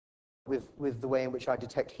with the way in which I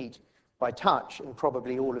detect heat by touch, and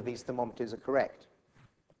probably all of these thermometers are correct.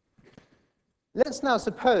 Let's now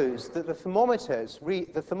suppose that the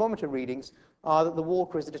thermometer readings are that the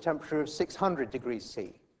water is at a temperature of 600 degrees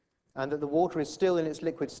C, and that the water is still in its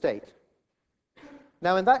liquid state.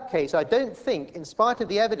 Now, in that case, I don't think, in spite of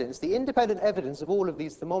the evidence, the independent evidence of all of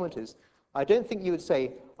these thermometers, I don't think you would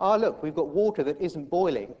say, ah, look, we've got water that isn't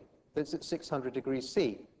boiling, that's at 600 degrees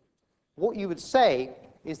C. What you would say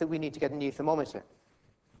is that we need to get a new thermometer.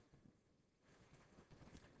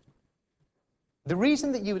 The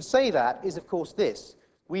reason that you would say that is, of course, this.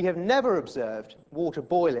 We have never observed water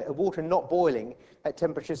not boiling at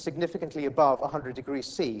temperatures significantly above 100 degrees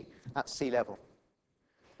C at sea level.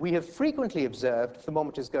 We have frequently observed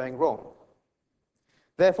thermometers going wrong.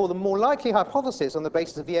 Therefore, the more likely hypothesis on the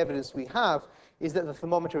basis of the evidence we have is that the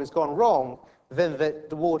thermometer has gone wrong than that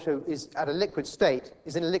the water is in a liquid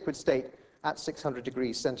state at 600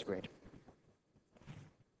 degrees centigrade.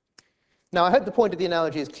 Now, I hope the point of the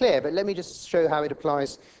analogy is clear, but let me just show how it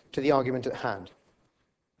applies to the argument at hand.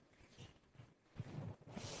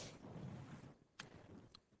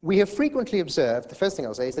 We have frequently observed, the first thing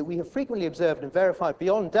I'll say is that we have frequently observed and verified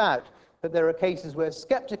beyond doubt that there are cases where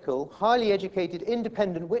skeptical, highly educated,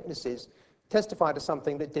 independent witnesses testify to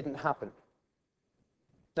something that didn't happen.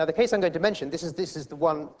 Now, the case I'm going to mention, this is the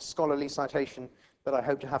one scholarly citation that I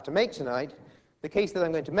hope to have to make tonight. The case that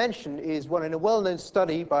I'm going to mention is one in a well-known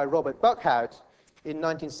study by Robert Buckhout in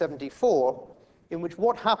 1974, in which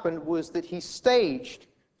what happened was that he staged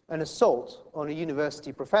an assault on a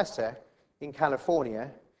university professor in California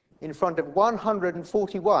in front of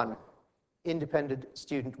 141 independent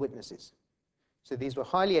student witnesses. So these were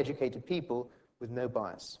highly educated people with no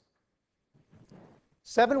bias.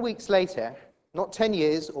 7 weeks later, not 10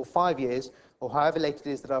 years or 5 years, or however late it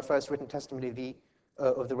is that our first written testimony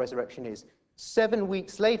of the resurrection is, 7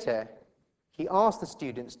 weeks later, he asked the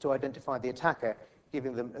students to identify the attacker,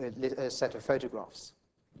 giving them a set of photographs.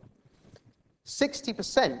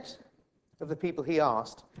 60% of the people he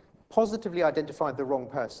asked positively identified the wrong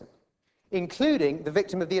person, including the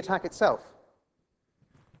victim of the attack itself.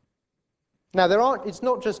 Now, it's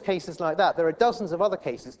not just cases like that. There are dozens of other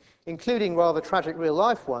cases, including rather tragic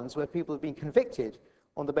real-life ones, where people have been convicted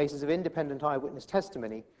on the basis of independent eyewitness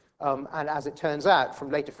testimony, and as it turns out, from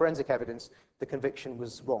later forensic evidence, the conviction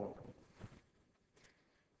was wrong.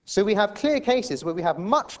 So we have clear cases where we have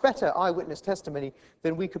much better eyewitness testimony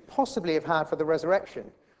than we could possibly have had for the resurrection,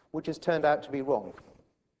 which has turned out to be wrong.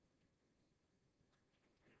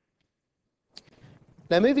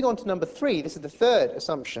 Now, moving on to number 3, this is the third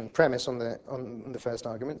assumption, premise on the first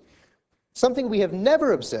argument. Something we have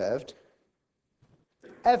never observed,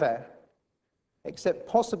 ever, except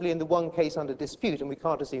possibly in the one case under dispute, and we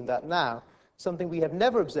can't assume that now, something we have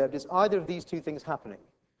never observed is either of these two things happening.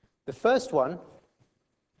 The first one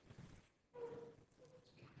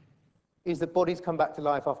is that bodies come back to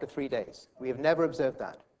life after 3 days. We have never observed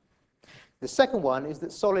that. The second one is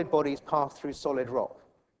that solid bodies pass through solid rock.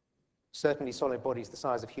 Certainly solid bodies the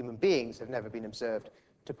size of human beings have never been observed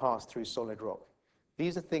to pass through solid rock.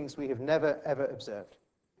 These are things we have never, ever observed.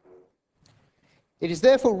 It is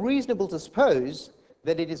therefore reasonable to suppose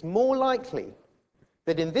that it is more likely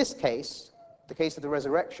that in this case, the case of the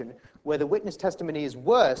resurrection, where the witness testimony is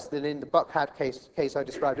worse than in the Buckhout case I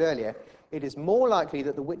described earlier, it is more likely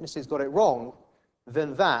that the witnesses got it wrong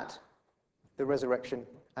than that the resurrection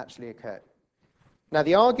actually occurred. Now,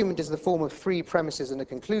 the argument is the form of 3 premises and a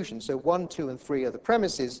conclusion. So 1, 2, and 3 are the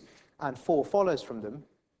premises, and 4 follows from them.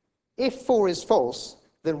 If 4 is false,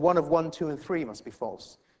 then 1 of 1, 2, and 3 must be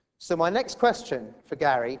false. So my next question for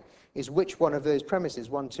Gary is which one of those premises,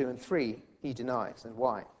 1, 2, and 3, he denies, and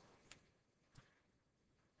why?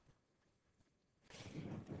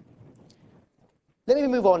 Let me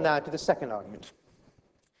move on now to the second argument.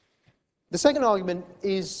 The second argument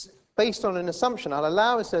is based on an assumption. I'll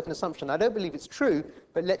allow a certain assumption. I don't believe it's true,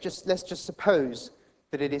 but let's just suppose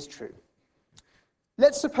that it is true.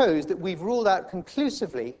 Let's suppose that we've ruled out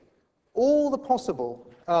conclusively all the possible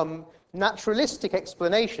naturalistic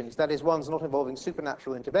explanations, that is, ones not involving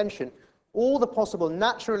supernatural intervention, all the possible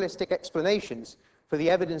naturalistic explanations for the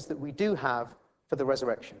evidence that we do have for the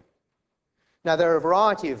resurrection. Now, there are a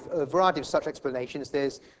variety of such explanations.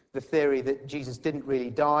 There's the theory that Jesus didn't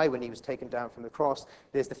really die when he was taken down from the cross.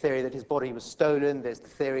 There's the theory that his body was stolen. There's the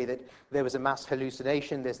theory that there was a mass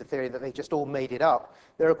hallucination. There's the theory that they just all made it up.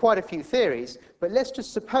 There are quite a few theories, but let's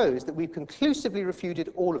just suppose that we've conclusively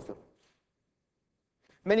refuted all of them.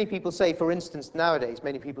 Many people say, for instance, nowadays,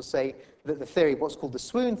 many people say that the theory, what's called the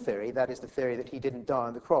swoon theory, that is the theory that he didn't die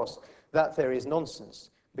on the cross, that theory is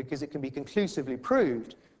nonsense, because it can be conclusively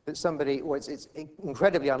proved that that somebody, or it's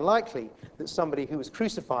incredibly unlikely that somebody who was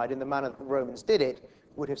crucified in the manner that the Romans did it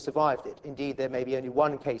would have survived it. Indeed, there may be only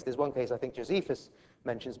one case. There's one case I think Josephus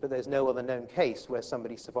mentions, but there's no other known case where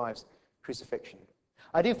somebody survives crucifixion.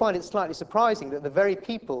 I do find it slightly surprising that the very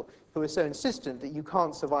people who are so insistent that you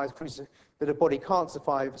can't survive that a body can't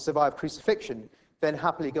survive crucifixion then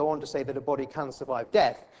happily go on to say that a body can survive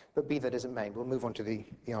death, but be that as it may. We'll move on to the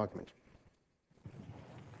argument.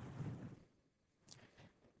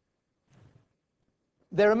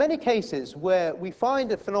 There are many cases where we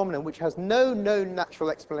find a phenomenon which has no known natural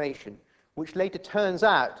explanation, which later turns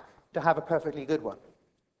out to have a perfectly good one.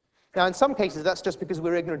 Now, in some cases, that's just because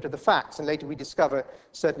we're ignorant of the facts, and later we discover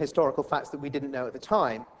certain historical facts that we didn't know at the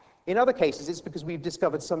time. In other cases, it's because we've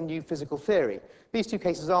discovered some new physical theory. These two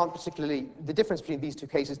cases aren't particularly, the difference between these two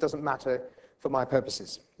cases doesn't matter for my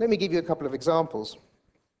purposes. Let me give you a couple of examples.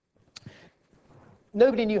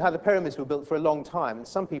 Nobody knew how the pyramids were built for a long time, and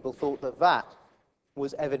some people thought that that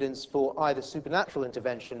was evidence for either supernatural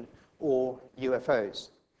intervention or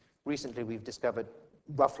UFOs. Recently, we've discovered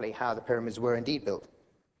roughly how the pyramids were indeed built.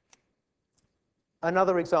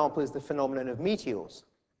 Another example is the phenomenon of meteors.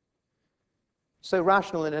 So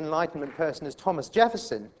rational and enlightenment person as Thomas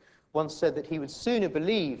Jefferson once said that he would sooner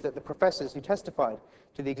believe that the professors who testified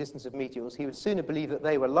to the existence of meteors, he would sooner believe that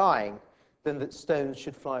they were lying than that stones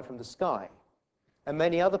should fly from the sky. And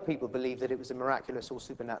many other people believe that it was a miraculous or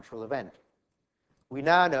supernatural event. We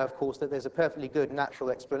now know, of course, that there's a perfectly good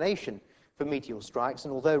natural explanation for meteor strikes,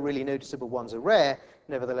 and although really noticeable ones are rare,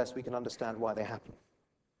 nevertheless we can understand why they happen.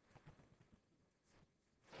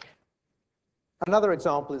 Another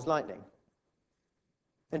example is lightning.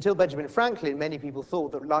 Until Benjamin Franklin, many people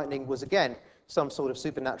thought that lightning was, again, some sort of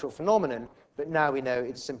supernatural phenomenon, but now we know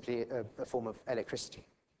it's simply a form of electricity.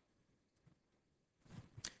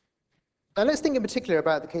 Now let's think in particular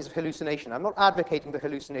about the case of hallucination. I'm not advocating the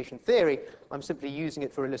hallucination theory, I'm simply using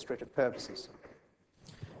it for illustrative purposes.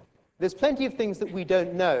 There's plenty of things that we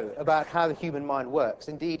don't know about how the human mind works.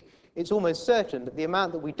 Indeed, it's almost certain that the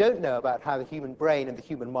amount that we don't know about how the human brain and the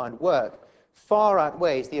human mind work far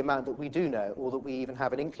outweighs the amount that we do know, or that we even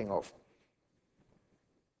have an inkling of.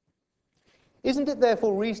 Isn't it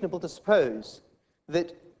therefore reasonable to suppose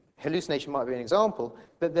that, hallucination might be an example,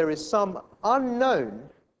 that there is some unknown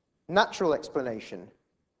natural explanation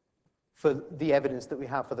for the evidence that we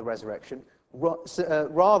have for the resurrection,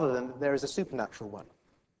 rather than that there is a supernatural one?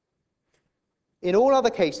 In all other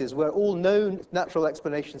cases where all known natural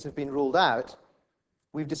explanations have been ruled out,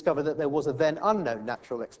 we've discovered that there was a then unknown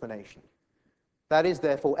natural explanation. That is,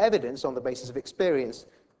 therefore, evidence on the basis of experience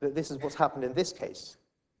that this is what's happened in this case.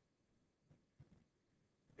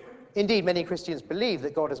 Indeed, many Christians believe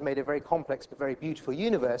that God has made a very complex but very beautiful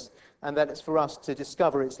universe, and that it's for us to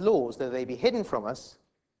discover its laws, though they be hidden from us.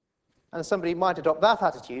 And somebody might adopt that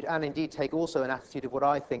attitude, and indeed take also an attitude of what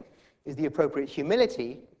I think is the appropriate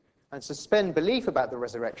humility, and suspend belief about the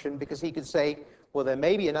resurrection, because he could say, well, there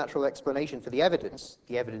may be a natural explanation for the evidence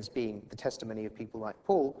being the testimony of people like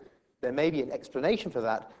Paul. There may be an explanation for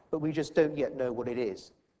that, but we just don't yet know what it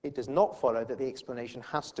is. It does not follow that the explanation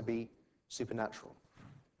has to be supernatural.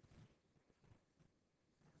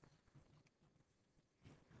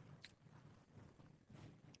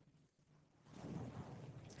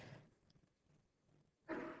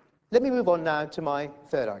 Let me move on now to my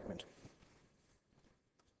third argument.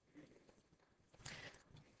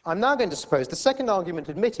 I'm now going to suppose, the second argument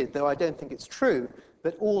admitted, though I don't think it's true,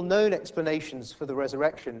 that all known explanations for the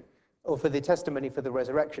resurrection, or for the testimony for the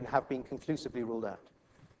resurrection, have been conclusively ruled out.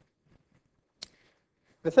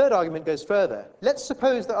 The third argument goes further. Let's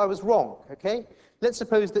suppose that I was wrong, okay? Let's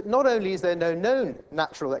suppose that not only is there no known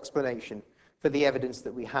natural explanation for the evidence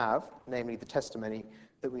that we have, namely the testimony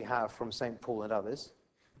that we have from St. Paul and others,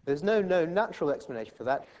 there's no known natural explanation for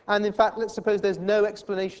that, and in fact, let's suppose there's no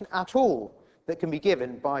explanation at all that can be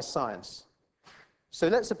given by science. So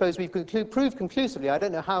let's suppose we've proved conclusively, I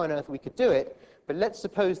don't know how on earth we could do it, but let's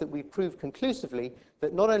suppose that we've proved conclusively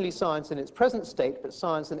that not only science in its present state, but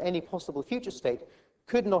science in any possible future state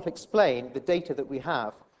could not explain the data that we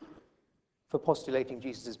have for postulating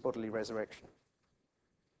Jesus' bodily resurrection.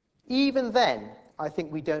 Even then, I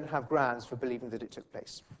think we don't have grounds for believing that it took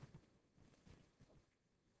place.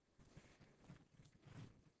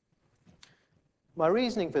 My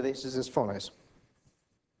reasoning for this is as follows.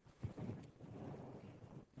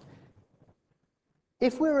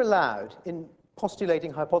 If we're allowed, in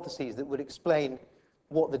postulating hypotheses that would explain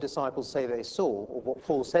what the disciples say they saw, or what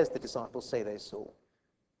Paul says the disciples say they saw,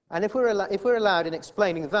 and if we're allowed in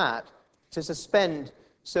explaining that to suspend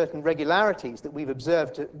certain regularities that we've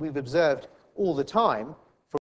observed all the time,